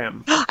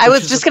diaphragm. I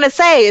was just going to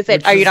say,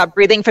 are you not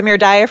breathing from your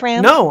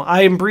diaphragm? No,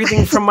 I am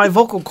breathing from my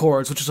vocal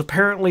cords, which is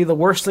apparently the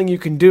worst thing you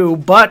can do,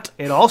 but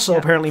it also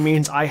apparently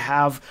means I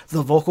have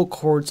the vocal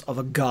cords of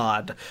a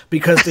god,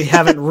 because they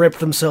haven't ripped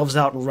themselves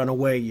out and run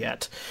away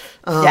yet.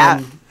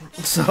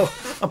 So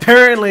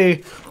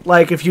apparently,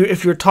 like, if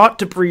you're taught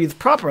to breathe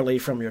properly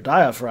from your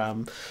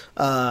diaphragm,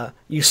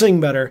 you sing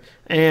better,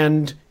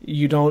 and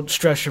you don't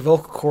stress your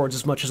vocal cords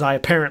as much as I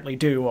apparently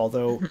do,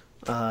 although...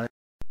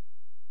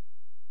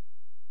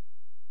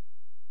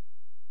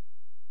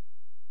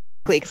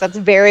 because that's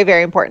very,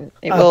 very important.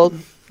 It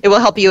will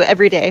help you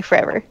every day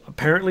forever.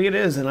 Apparently it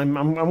is, and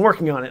I'm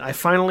working on it. I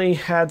finally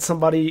had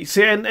somebody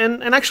see, and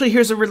actually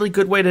here's a really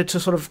good way to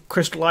sort of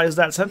crystallize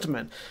that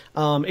sentiment.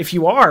 If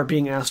you are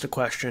being asked a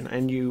question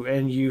and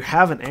you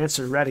have an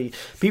answer ready,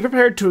 be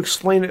prepared to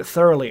explain it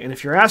thoroughly. And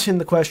if you're asking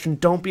the question,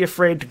 don't be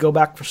afraid to go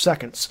back for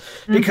seconds,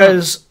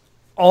 because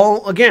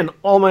all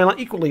my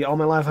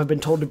life I've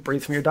been told to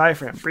breathe from your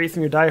diaphragm, breathe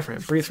from your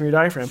diaphragm, breathe from your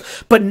diaphragm.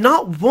 But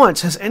not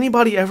once has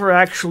anybody ever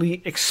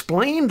actually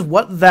explained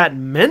what that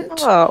meant.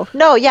 Oh,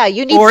 no, yeah,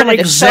 you need someone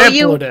to show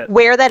you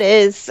where that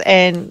is,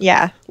 and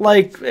yeah.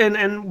 Like,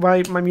 and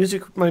my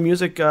music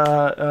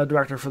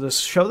director for this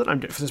show that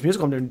I'm doing, for this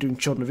musical I'm doing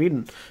Children of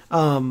Eden,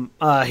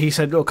 he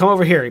said, "Oh, come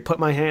over here." He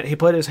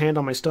put his hand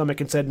on my stomach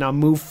and said, "Now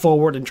move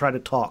forward and try to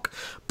talk."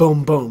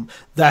 Boom, boom.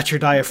 That's your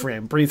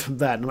diaphragm. Breathe from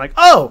that. And I'm like,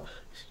 oh,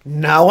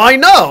 now I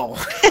know.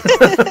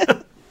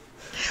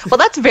 Well,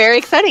 that's very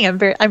exciting.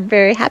 I'm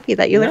very happy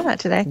that you learned that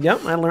today.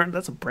 Yep, I learned.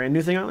 That's a brand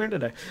new thing I learned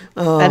today.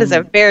 That is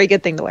a very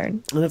good thing to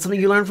learn. And that's something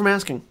you learn from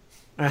asking.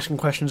 Asking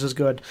questions is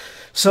good.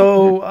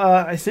 So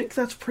I think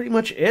that's pretty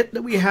much it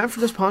that we have for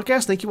this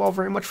podcast. Thank you all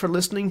very much for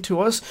listening to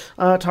us.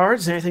 Tara,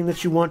 is there anything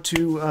that you want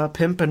to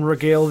pimp and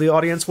regale the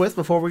audience with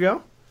before we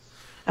go?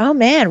 Oh,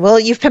 man. Well,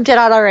 you've pimped it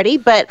out already,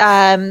 but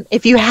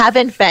if you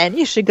haven't been,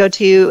 you should go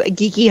to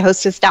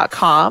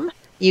geekyhostess.com.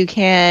 You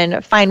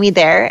can find me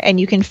there, and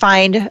you can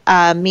find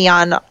me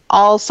on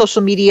all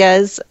social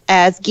medias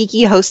as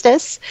Geeky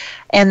Hostess.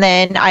 And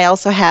then I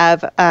also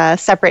have a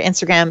separate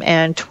Instagram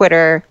and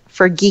Twitter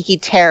for Geeky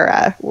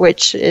Tara,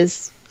 which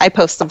is, I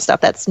post some stuff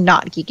that's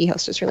not Geeky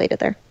Hostess related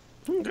there.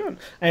 Good.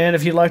 And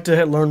if you'd like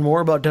to learn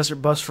more about Desert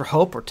Bus for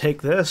Hope or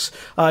Take This,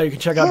 you can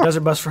check out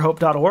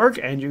desertbusforhope.org,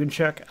 and you can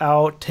check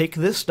out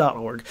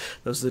takethis.org.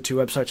 Those are the two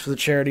websites for the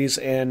charities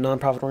and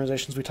nonprofit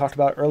organizations we talked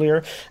about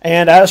earlier.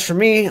 And as for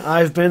me,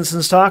 I've been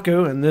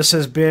Senstaku, and this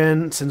has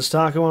been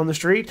Senstaku on the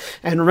Street.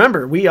 And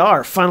remember, we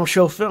are Final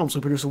Show Films.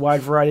 We produce a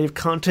wide variety of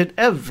content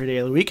every day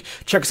of the week.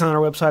 Check us out on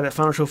our website at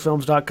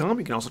finalshowfilms.com.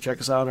 You can also check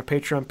us out on our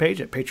Patreon page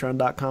at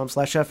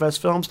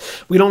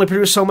patreon.com/fsfilms. We only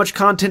produce so much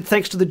content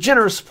thanks to the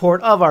generous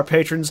support of our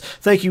patrons.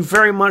 Thank you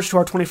very much to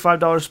our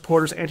 $25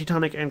 supporters,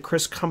 Antitonic and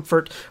Chris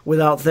Comfort.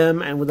 Without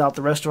them and without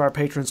the rest of our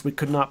patrons, we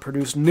could not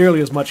produce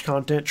nearly as much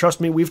content. Trust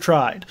me, we've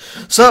tried.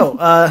 So,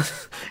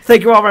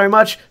 thank you all very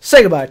much.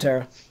 Say goodbye,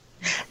 Tara.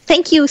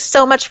 Thank you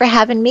so much for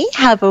having me.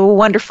 Have a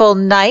wonderful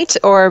night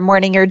or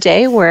morning or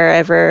day,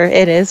 wherever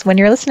it is when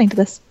you're listening to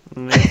this.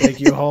 Thank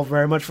you all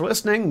very much for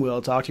listening.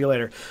 We'll talk to you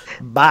later.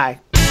 Bye.